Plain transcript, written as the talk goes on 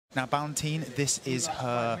Now, Balentien, this is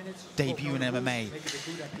her debut in MMA.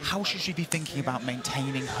 How should she be thinking about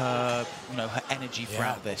maintaining her, her energy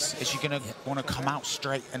throughout this? Is she going to want to come out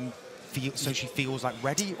straight and feel so she feels like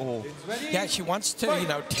ready, or? Yeah, she wants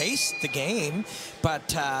to, taste the game,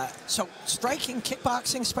 but so striking,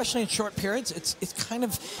 kickboxing, especially in short periods, it's kind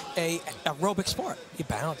of a aerobic sport. You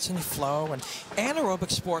bounce and you flow, and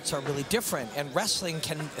anaerobic sports are really different, and wrestling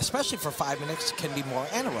can, especially for 5 minutes, can be more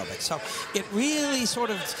anaerobic. So it really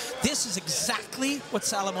this is exactly what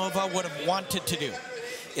Salimova would have wanted to do,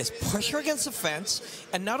 is push her against the fence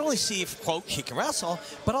and not only see if, quote, she can wrestle,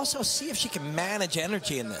 but also see if she can manage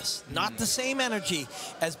energy in this. Not the same energy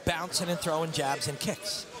as bouncing and throwing jabs and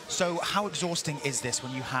kicks. So how exhausting is this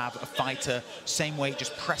when you have a fighter, same weight,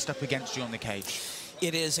 just pressed up against you on the cage?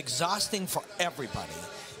 It is exhausting for everybody,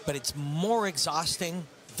 but it's more exhausting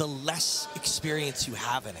the less experience you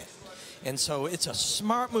have in it. And so it's a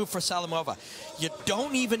smart move for Salimova. You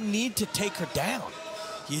don't even need to take her down.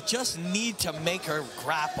 You just need to make her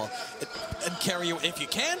grapple and carry her. If you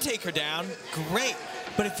can take her down, great.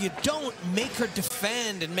 But if you don't, make her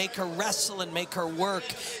defend and make her wrestle and make her work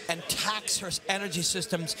and tax her energy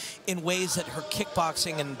systems in ways that her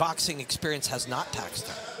kickboxing and boxing experience has not taxed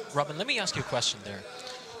her. Robin, let me ask you a question there.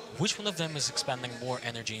 Which one of them is expending more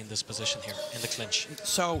energy in this position here, in the clinch?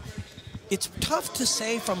 So it's tough to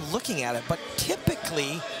say from looking at it, but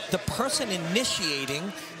typically the person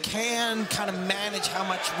initiating can kind of manage how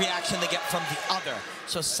much reaction they get from the other.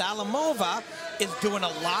 So Salimova is doing a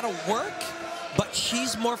lot of work, but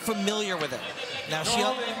she's more familiar with it. Now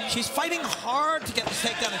she's fighting hard to get the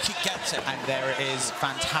takedown, and she gets it. And there it is,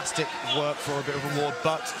 fantastic work for a bit of reward,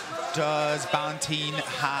 but does Balentien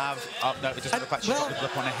have, no, it doesn't look like she's got the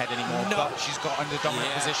grip on her head anymore, but she's got under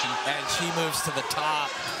dominant position. And she moves to the top.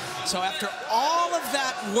 So after all of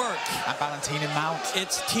that work, and Balentien in mount,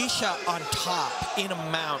 it's Tisha on top in a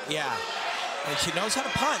mount, and she knows how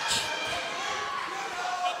to punch.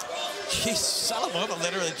 Salimova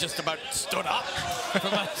literally just about stood up.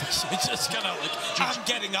 She's just kind of like, I'm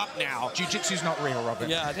getting up now. Jiu-jitsu's not real, Robin.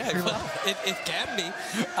 Yeah, well, it can be.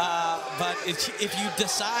 But if you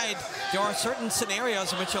decide, there are certain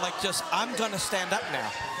scenarios in which you're like, I'm going to stand up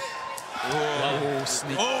now. Oh,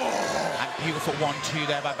 sneak. And beautiful 1-2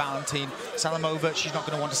 there by Balentien. Salimova, she's not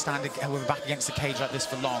going to want to stand with her back against the cage like this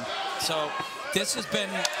for long. So this has been,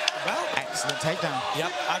 well, excellent takedown.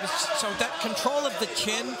 Yep. So that control of the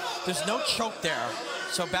chin, there's no choke there.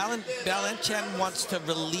 So Balentien wants to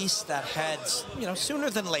release that head,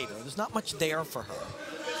 sooner than later. There's not much there for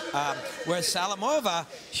her. Whereas Salimova,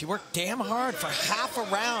 she worked damn hard for half a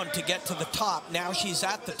round to get to the top. Now she's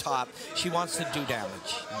at the top. She wants to do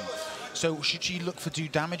damage. So should she look for do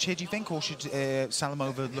damage here, do you think, or should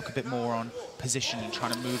Salimova look a bit more on position and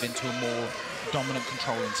trying to move into a more dominant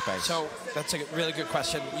controlling space? So that's a really good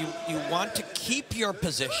question. You want to keep your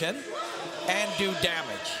position and do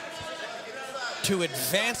damage. To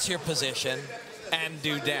advance your position and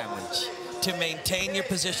do damage. To maintain your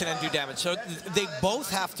position and do damage. So they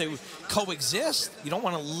both have to coexist. You don't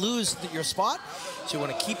want to lose your spot. So you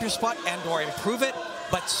want to keep your spot and or improve it,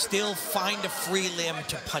 but still find a free limb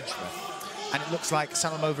to punch with. And it looks like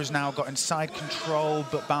Salimova's now got inside control,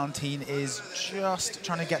 but Balentien is just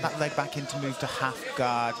trying to get that leg back in to move to half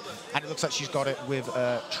guard. And it looks like she's got it with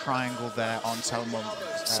a triangle there on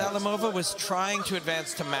Salimova. Salimova was trying to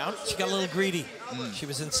advance to mount. She got a little greedy. She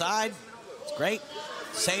was inside. It's great.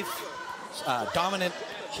 Safe. Dominant.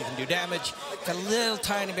 She can do damage. Got a little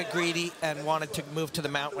tiny bit greedy and wanted to move to the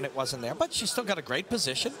mount when it wasn't there. But she's still got a great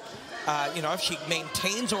position. If she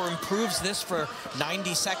maintains or improves this for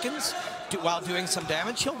 90 seconds while doing some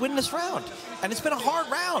damage, she'll win this round. And it's been a hard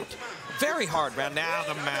round. Very hard round. Now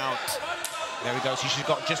the mount. There we go. So she's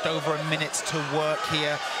got just over a minute to work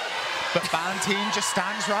here. But Balentien just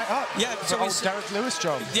stands right up. Yeah, so it's Derek Lewis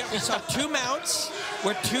job. Yeah, we saw two mounts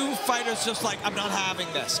where two fighters just like, I'm not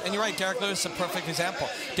having this. And you're right, Derek Lewis is a perfect example.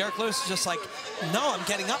 Derek Lewis is just like, no, I'm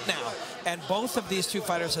getting up now. And both of these two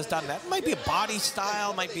fighters has done that. It might be a body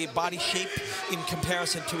style, might be a body shape in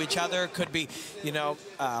comparison to each other. Could be,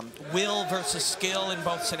 will versus skill in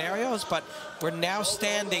both scenarios. But we're now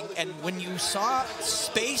standing, and when you saw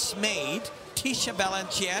space made, Tisha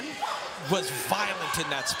Balentien was violent in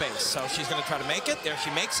that space. So she's going to try to make it. There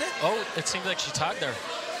she makes it. Oh, it seemed like she tagged there.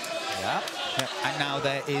 Yeah. And now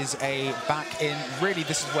there is a back in. Really,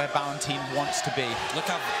 this is where Balentien wants to be. Look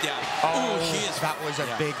how, Oh, ooh, she is, that was a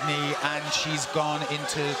big knee, and she's gone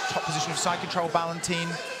into top position of side control, Balentien.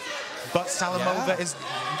 But Salimova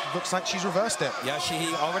looks like she's reversed it. Yeah,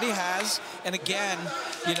 she already has. And again,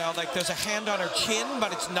 there's a hand on her chin,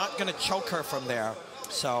 but it's not going to choke her from there.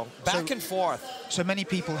 So back and forth. So many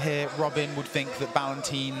people here, Robin, would think that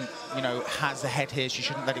Balentien, you know, has the head here. She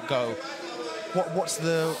shouldn't let it go. What's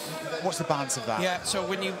the balance of that? Yeah. So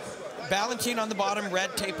when you Balentien on the bottom,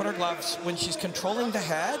 red tape on her gloves. When she's controlling the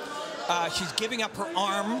head, she's giving up her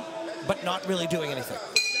arm, but not really doing anything.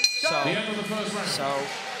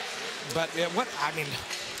 But what I mean.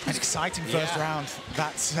 An exciting first round.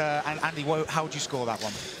 That's and Andy, how would you score that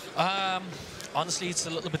one? Honestly, it's a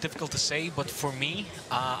little bit difficult to say, but for me,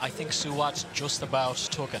 I think Suad just about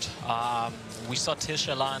took it. We saw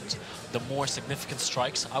Tisha land the more significant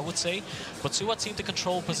strikes, I would say, but Suad seemed to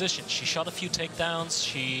control position. She shot a few takedowns.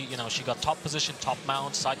 She got top position, top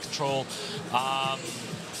mount, side control.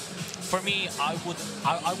 For me, I would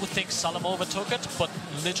think Salimova took it, but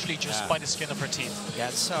literally just by the skin of her teeth. Yeah,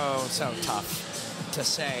 it's so tough to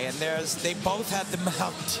say. And they both had the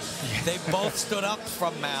mount. They both stood up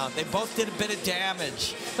from mount. They both did a bit of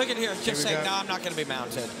damage. Look at here, just saying, no, I'm not going to be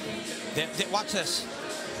mounted. Watch this.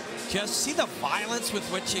 Just see the violence with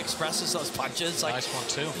which he expresses those punches. Like, nice one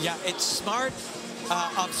too. Yeah, it's smart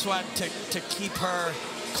of Suad to keep her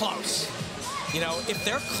close. You know, if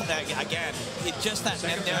they're, again, it's just that,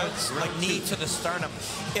 and there's like knee to the sternum.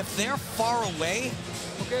 If they're far away,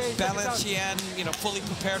 Balentien, fully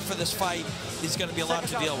prepared for this fight, is going to be a lot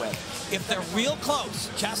to deal with. If they're real close,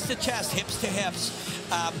 chest to chest, hips to hips,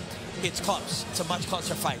 it's close. It's a much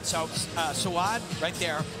closer fight. So Suad, right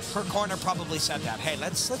there, her corner probably said that. Hey,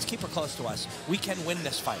 let's keep her close to us. We can win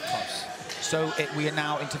this fight close. So we are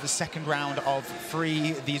now into the second round of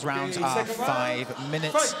 3. These rounds are 5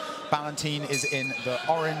 minutes. Balentien is in the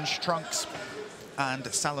orange trunks, and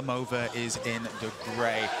Salimova is in the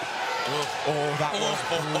gray. Oh, that was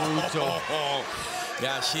brutal.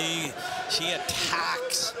 Yeah, she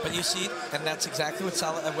attacks, but you see, and that's exactly what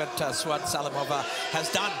Suad Salimova has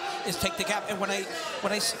done, is take the gap. And when I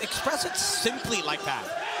express it simply like that,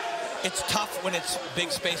 it's tough when it's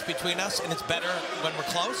big space between us, and it's better when we're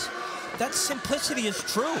close. That simplicity is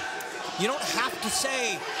true. You don't have to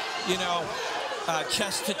say,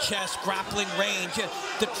 chest to chest, grappling range.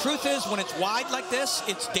 The truth is, when it's wide like this,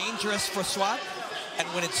 it's dangerous for Suad. And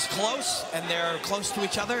when it's close and they're close to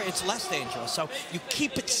each other, it's less dangerous. So you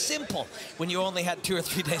keep it simple when you only had 2 or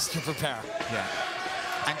 3 days to prepare. Yeah.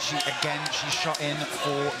 And she shot in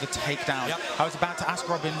for the takedown. Yep. I was about to ask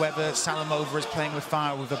Robin whether Salimova is playing with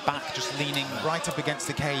fire with her back just leaning right up against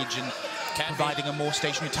the cage and providing a more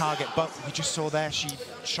stationary target, but we just saw there she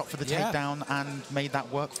shot for the takedown and made that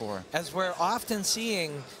work for her. As we're often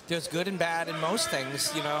seeing, there's good and bad in most things.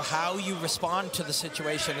 How you respond to the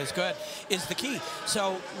situation is the key.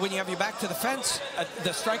 So when you have your back to the fence,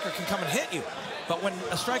 the striker can come and hit you. But when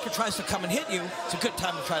a striker tries to come and hit you, it's a good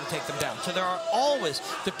time to try to take them down. So there are always,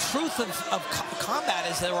 the truth of combat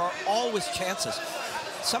is there are always chances.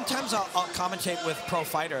 Sometimes I'll commentate with pro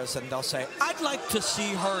fighters and they'll say, I'd like to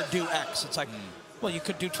see her do X. It's like, well, you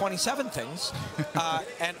could do 27 things.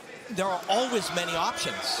 And there are always many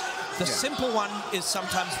options. The simple one is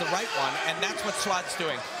sometimes the right one, and that's what Suad's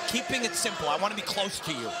doing. Keeping it simple. I want to be close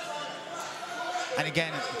to you. And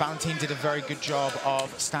again, Balentien did a very good job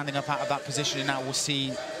of standing up out of that position, and now we'll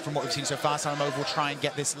see, from what we've seen so far, Salimova will try and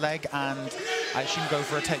get this leg, and I assume go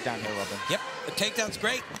for a takedown here, Robin. Yep, the takedown's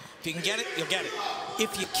great. If you can get it, you'll get it.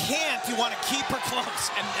 If you can't, you want to keep her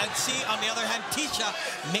close. And see, on the other hand, Tisha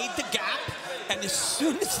made the gap, and as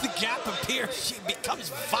soon as the gap appears, she becomes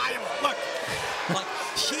violent. Look, like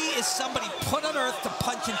she is somebody put on earth to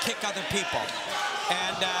punch and kick other people.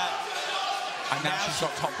 And now she's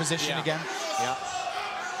got top position again. Yeah.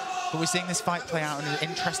 But we're seeing this fight play out in an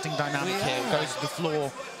interesting dynamic here. It goes to the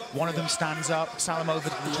floor. One of them stands up.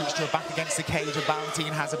 Salimova retreats to her back against the cage. And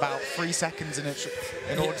Balentien has about 3 seconds in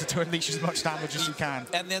order to unleash as much damage as she can.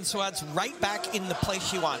 And then Suad's right back in the place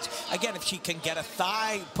she wants. Again, if she can get a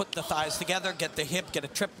thigh, put the thighs together, get the hip, get a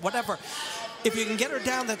trip, whatever. If you can get her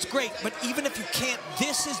down, that's great. But even if you can't,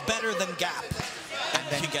 this is better than gap. And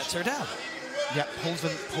then she gets her down. Yeah, pulls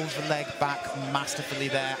the leg back masterfully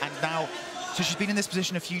there. And now, so she's been in this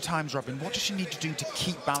position a few times, Robin. What does she need to do to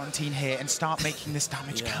keep Balentien here and start making this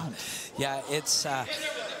damage count? Yeah, it's at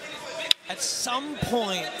some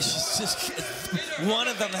point, she's just, one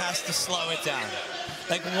of them has to slow it down.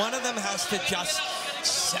 Like one of them has to just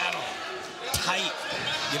settle tight,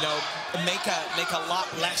 make a lot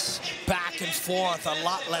less back and forth, a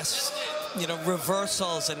lot less,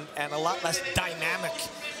 reversals and a lot less dynamic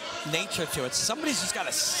nature to it. Somebody's just got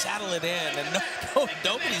to settle it in, and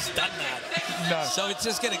nobody's done that. No. So it's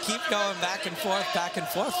just going to keep going back and forth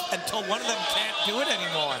until one of them can't do it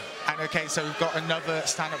anymore. And okay, so we've got another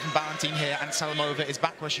stand-up from Balentien here, and Salimova is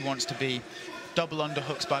back where she wants to be. double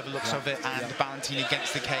underhooks by the looks of it, and Balentien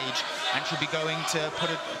against the cage, and she'll be going to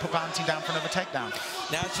put Balentien down for another takedown.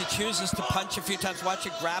 Now she chooses to punch a few times. Watch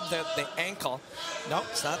her grab the ankle. Nope,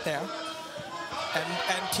 it's not there.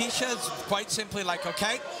 And Tisha's quite simply like,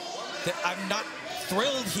 okay, I'm not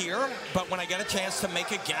thrilled here, but when I get a chance to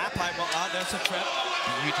make a gap, I will. Oh, there's a trip.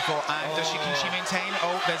 Beautiful. And can she maintain?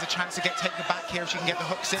 Oh, there's a chance to take her back here if she can get the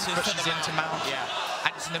hooks in, but she's in to mount. Yeah.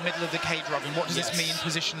 And it's in the middle of the cage, Robin. What does this mean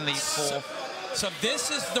positionally for? So this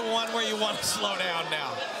is the one where you want to slow down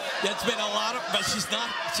now. It's been a lot of, but she's not.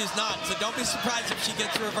 So don't be surprised if she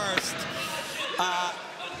gets reversed.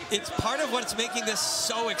 It's part of what's making this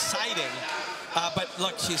so exciting. But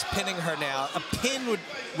look, she's pinning her now. A pin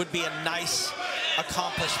would be a nice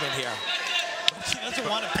accomplishment here. She doesn't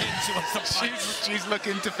want to pin, she wants to punch. She's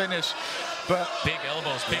looking to finish. But big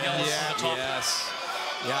elbows from the top. Yes.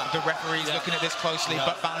 Yeah. The referee's looking at this closely,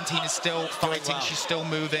 but Balentien is still fighting. She's still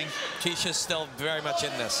moving. Tisha's still very much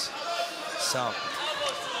in this. So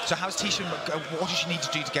how's Tisha, what does she need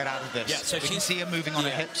to do to get out of this? Yeah, so we can see her moving on her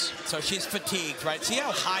hips. So she's fatigued, right? See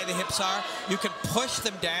how high the hips are? You can push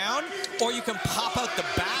them down, or you can pop out the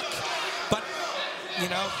back. But, you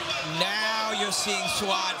know, now you're seeing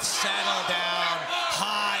Suad settle down,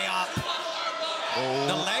 high up.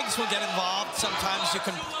 The legs will get involved. Sometimes you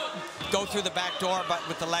can go through the back door but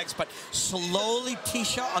with the legs, but slowly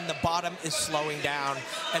Tisha on the bottom is slowing down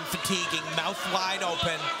and fatiguing, mouth wide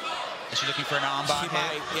open. Is she looking for an armbar? She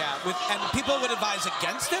might, yeah. And people would advise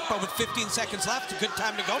against it, but with 15 seconds left, a good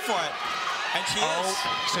time to go for it. And she is.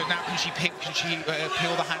 So now can she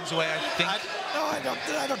peel the hands away? I think. No, I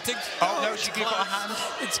don't think. No, she got her hand.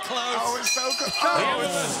 It's close. Oh, it's so good.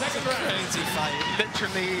 Second crazy fight.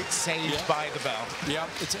 Literally saved by the bell. Yeah.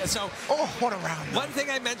 So. Oh, what a round! One thing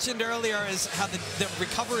I mentioned earlier is how the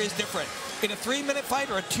recovery is different. In a 3-minute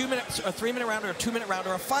fight, or a 3-minute round, or a 2-minute round,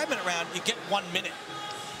 or a 5-minute round, you get 1 minute.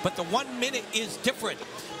 But the 1 minute is different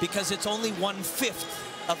because it's only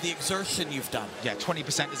 1/5 of the exertion you've done. Yeah,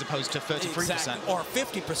 20% as opposed to 33%. Exactly. Or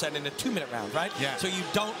 50% in a 2-minute round, right? Yeah. So you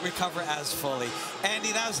don't recover as fully.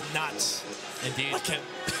 Andy, that was nuts. Indeed. Look at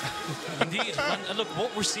Indeed. And look,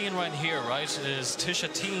 what we're seeing right here, right, is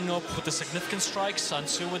Tisha teeing up with the significant strikes and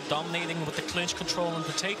Suad dominating with the clinch control and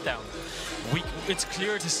the takedown. It's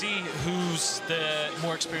clear to see who's the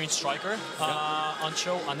more experienced striker on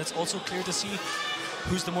show, and it's also clear to see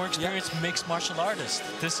who's the more experienced mixed martial artist.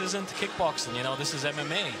 This isn't kickboxing, you know, this is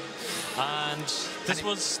MMA. And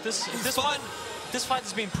this fight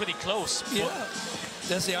has been pretty close. Yeah.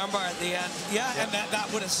 There's the armbar at the end. Yeah, and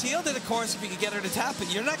that would have sealed it, of course, if you could get her to tap,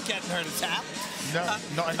 and you're not getting her to tap. No,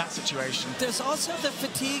 not in that situation. There's also the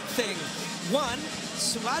fatigue thing. One,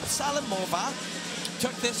 Suad Salimova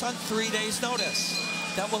took this on 3 days' notice.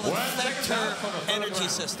 That will affect her energy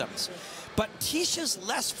systems. But Tisha's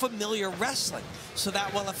less familiar wrestling, so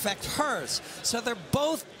that will affect hers. So they're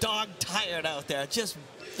both dog-tired out there, just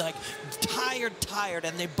like tired,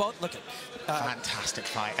 and they both look at. Fantastic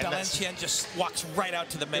fight. Balentien just walks right out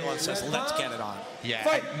to the middle and says, "Let's get it on."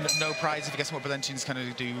 Yeah, no prize if you guess what Balentien's going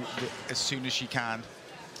to do as soon as she can.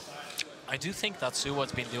 I do think that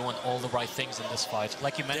Suad's been doing all the right things in this fight.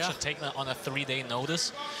 Like you mentioned, taking it on a 3-day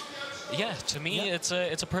notice. Yeah, to me, it's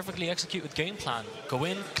a perfectly executed game plan. Go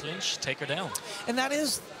in, clinch, take her down. And that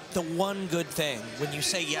is the one good thing when you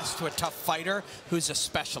say yes to a tough fighter who's a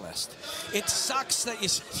specialist. It sucks that you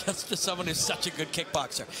say yes to someone who's such a good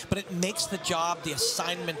kickboxer, but it makes the job, the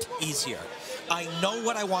assignment easier. I know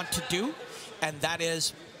what I want to do, and that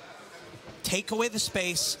is take away the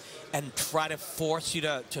space and try to force you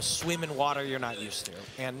to swim in water you're not used to.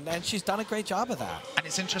 And she's done a great job of that. And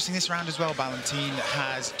it's interesting this round as well, Balentien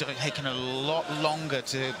has taken a lot longer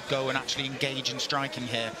to go and actually engage in striking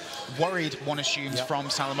here. Worried, one assumes, from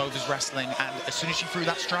Salimova's wrestling, and as soon as she threw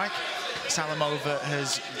that strike, Salimova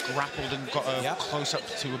has grappled and got a close up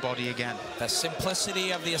to her body again. The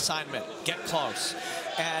simplicity of the assignment, get close.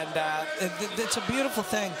 And it's a beautiful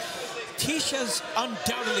thing. Tisha's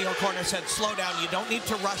undoubtedly, her corner said, slow down. You don't need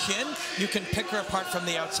to rush in. You can pick her apart from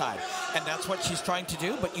the outside. And that's what she's trying to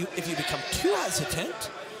do. But if you become too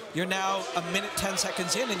hesitant, you're now 1 minute, 10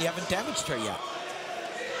 seconds in, and you haven't damaged her yet.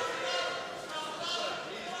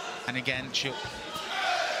 And again,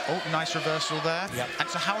 oh, nice reversal there. Yep. And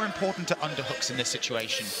so how important are underhooks in this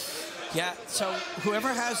situation? Yeah, so whoever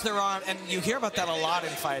has their arm, and you hear about that a lot in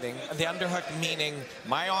fighting, the underhook meaning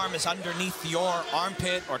my arm is underneath your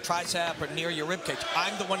armpit or tricep or near your ribcage.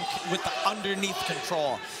 I'm the one with the underneath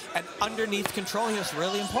control. And underneath control here is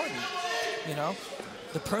really important, you know?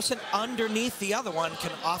 the person underneath the other one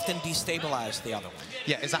can often destabilize the other one.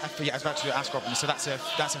 Yeah, is that I was about to ask Robin, so that's a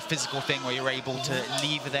physical thing where you're able to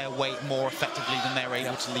lever their weight more effectively than they're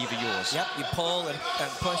able to lever yours. Yep, you pull and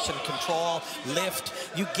push and control, lift.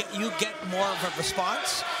 You get more of a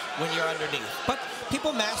response when you're underneath. But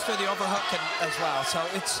people master the overhook as well. So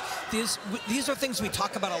it's these are things we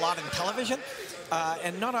talk about a lot in television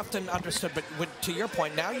and not often understood. But to your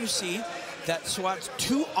point, now you see that Suad's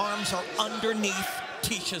 2 arms are underneath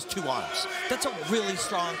Tisha's 2 arms. That's a really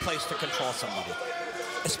strong place to control somebody,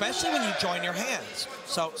 especially when you join your hands.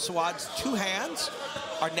 So Suad's 2 hands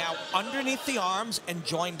are now underneath the arms and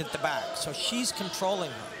joined at the back. So she's controlling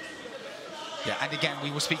her. Yeah, and again,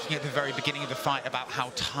 we were speaking at the very beginning of the fight about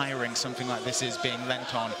how tiring something like this is being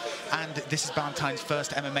lent on. And this is Balentien's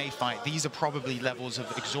first MMA fight. These are probably levels of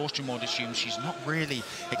exhaustion one would assume she's not really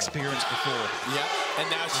experienced before. Yeah, and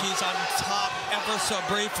now she's on top ever so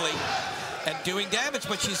briefly and doing damage,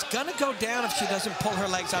 but she's gonna go down if she doesn't pull her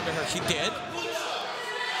legs under her. She did.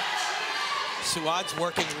 Suad's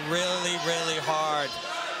working really, really hard.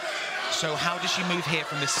 So how does she move here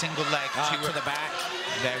from the single leg to the back?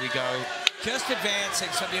 There we go. Just advancing.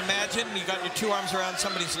 So if you imagine you got your 2 arms around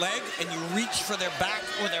somebody's leg and you reach for their back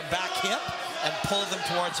or their back hip and pull them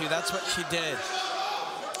towards you. That's what she did.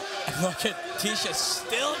 And look at Tisha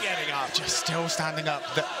still getting up. Just still standing up.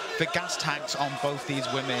 The gas tanks on both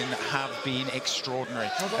these women have been extraordinary.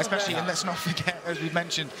 Especially, and let's not forget, as we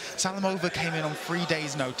mentioned, Salimova came in on 3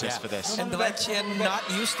 days' notice for this. And Balentien not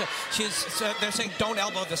used to. They're saying don't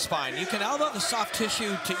elbow the spine. You can elbow the soft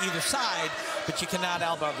tissue to either side, but you cannot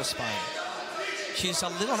elbow the spine. She's a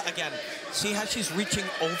little, again, see how she's reaching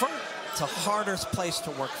over? It's a harder place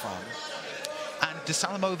to work from. And does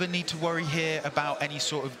Salimova need to worry here about any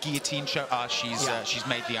sort of guillotine show? She's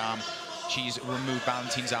made the arm. She's removed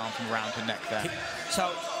Balentien's arm from around her neck there.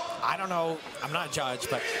 So, I don't know, I'm not a judge,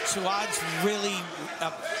 but Suad's really,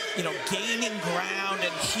 gaining ground,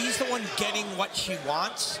 and she's the one getting what she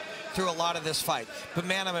wants through a lot of this fight. But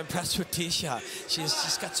man, I'm impressed with Tisha. She's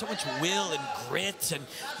just got so much will and grit and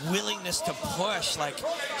willingness to push. Like,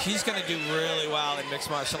 she's gonna do really well in mixed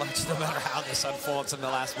martial arts no matter how this unfolds in the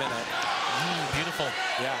last minute. Beautiful.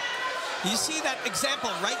 Yeah. You see that example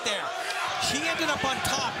right there. She ended up on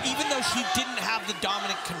top, even though she didn't have the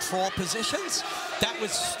dominant control positions. That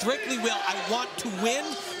was strictly will. I want to win,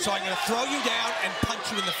 so I'm gonna throw you down and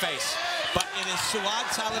punch you in the face. But it is Suad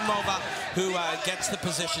Salimova who gets the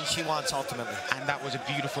position she wants ultimately. And that was a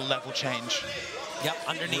beautiful level change. Yep,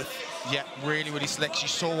 underneath. Yeah, really, really slick. She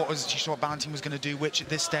saw what Balentien was going to do, which at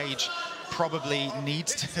this stage probably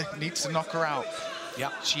needs to knock her out.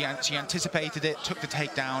 Yep. She anticipated it, took the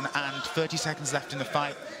takedown, and 30 seconds left in the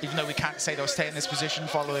fight. Even though we can't say they'll stay in this position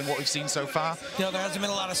following what we've seen so far. You know, there hasn't been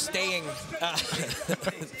a lot of staying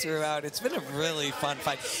throughout. It's been a really fun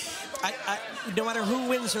fight. No matter who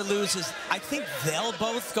wins or loses, I think they'll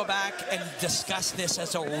both go back and discuss this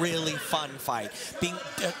as a really fun fight.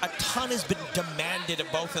 A ton has been demanded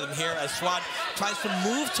of both of them here as Suad tries to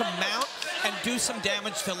move to mount and do some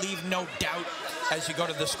damage to leave no doubt as you go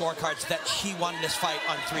to the scorecards that she won this fight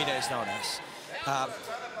on 3 days' notice.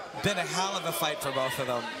 Been a hell of a fight for both of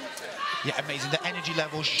them. Yeah, amazing. The energy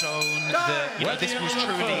level shown that this was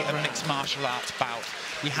truly a mixed martial arts bout.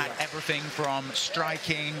 We had everything from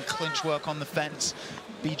striking, clinch work on the fence,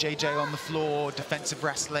 BJJ on the floor, defensive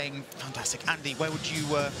wrestling. Fantastic. Andy, where would you,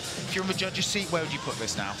 if you're in the judge's seat, where would you put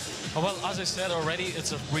this now? Well, as I said already,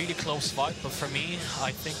 it's a really close fight, but for me,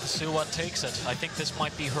 I think Suad takes it. I think this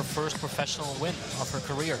might be her first professional win of her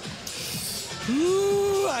career.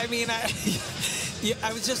 Ooh, I mean,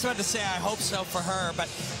 I was just about to say I hope so for her, but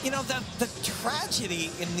you know, the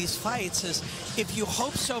tragedy in these fights is if you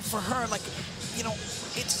hope so for her, like, you know,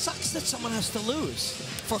 it sucks that someone has to lose.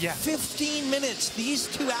 For 15 minutes, these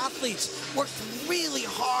 2 athletes worked really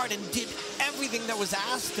hard and did everything that was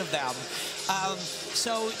asked of them.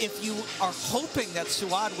 So if you are hoping that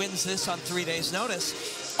Suad wins this on 3 days'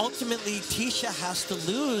 notice, ultimately Tisha has to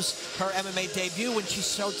lose her MMA debut when she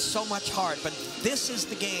showed so much heart. But this is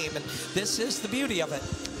the game, and this is the beauty of it.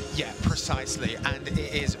 Yeah, precisely, and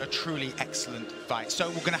it is a truly excellent fight. So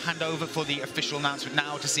we're going to hand over for the official announcement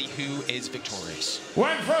now to see who is victorious.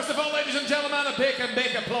 Well, first of all, ladies and gentlemen, a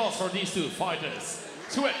big applause for these 2 fighters,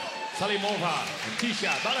 Suad Salimova and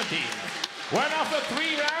Tisha Balentien. Well, after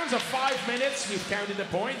 3 rounds of 5 minutes, we've counted the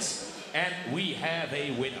points, and we have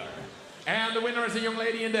a winner. And the winner is a young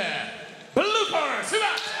lady in the blue corner,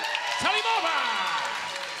 Suad Salimova.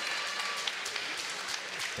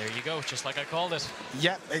 There you go, just like I called it.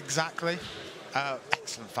 Yep, exactly.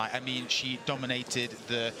 Excellent fight. I mean, she dominated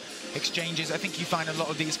the exchanges. I think you find a lot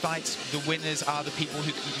of these fights, the winners are the people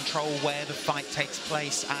who can control where the fight takes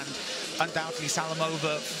place, and undoubtedly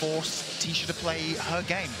Salimova forced Tisha to play her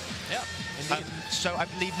game. Yeah, indeed. So I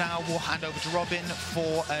believe now we'll hand over to Robin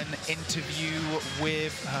for an interview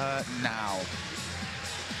with her now.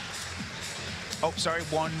 Oh, sorry,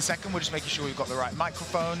 1 second. We're just making sure we've got the right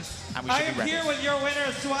microphone, and we should be ready. I am here with your winner,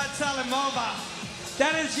 Suad Salimova.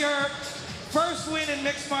 That is your first win in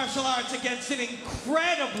mixed martial arts against an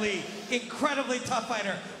incredibly, incredibly tough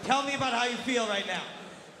fighter. Tell me about how you feel right now.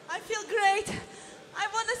 I feel great. I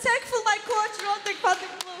want to thank my coach, Roderick van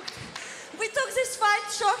den Broek. We took this fight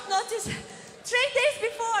short notice 3 days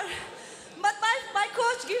before, but my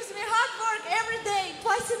coach gives me hard work every day,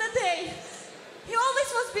 twice in a day. He always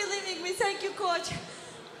was believing me. Thank you, coach.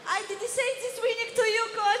 I dedicate this winning to you,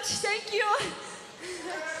 coach. Thank you.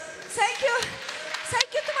 Thank you. Thank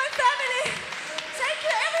you to my family. Thank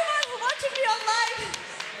you everyone who watching me online.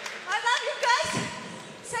 I love you guys.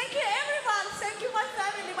 Thank you everyone. Thank you my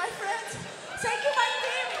family, my friends. Thank you my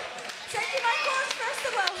team. Thank you my coach, first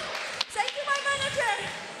of all. Thank you my manager.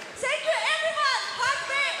 Thank you everyone.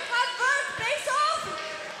 Hard work pays off.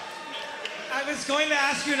 I was going to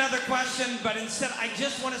ask you another question, but instead I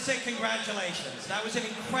just want to say congratulations. That was an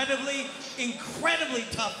incredibly, incredibly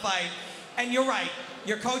tough fight. And you're right,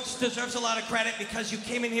 your coach deserves a lot of credit because you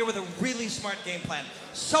came in here with a really smart game plan.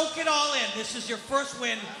 Soak it all in. This is your first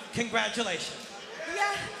win. Congratulations.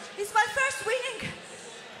 Yeah, it's my first winning.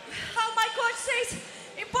 How my coach says,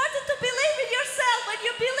 important to believe in yourself. When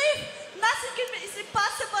you believe, nothing is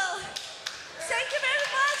impossible. Thank you very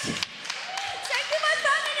much. Thank you my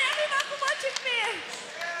family, everyone who watching me.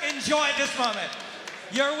 Enjoy this moment.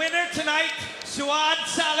 Your winner tonight, Suad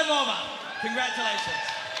Salimova. Congratulations.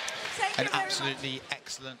 Thank you An very absolutely much.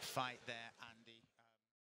 excellent fight there.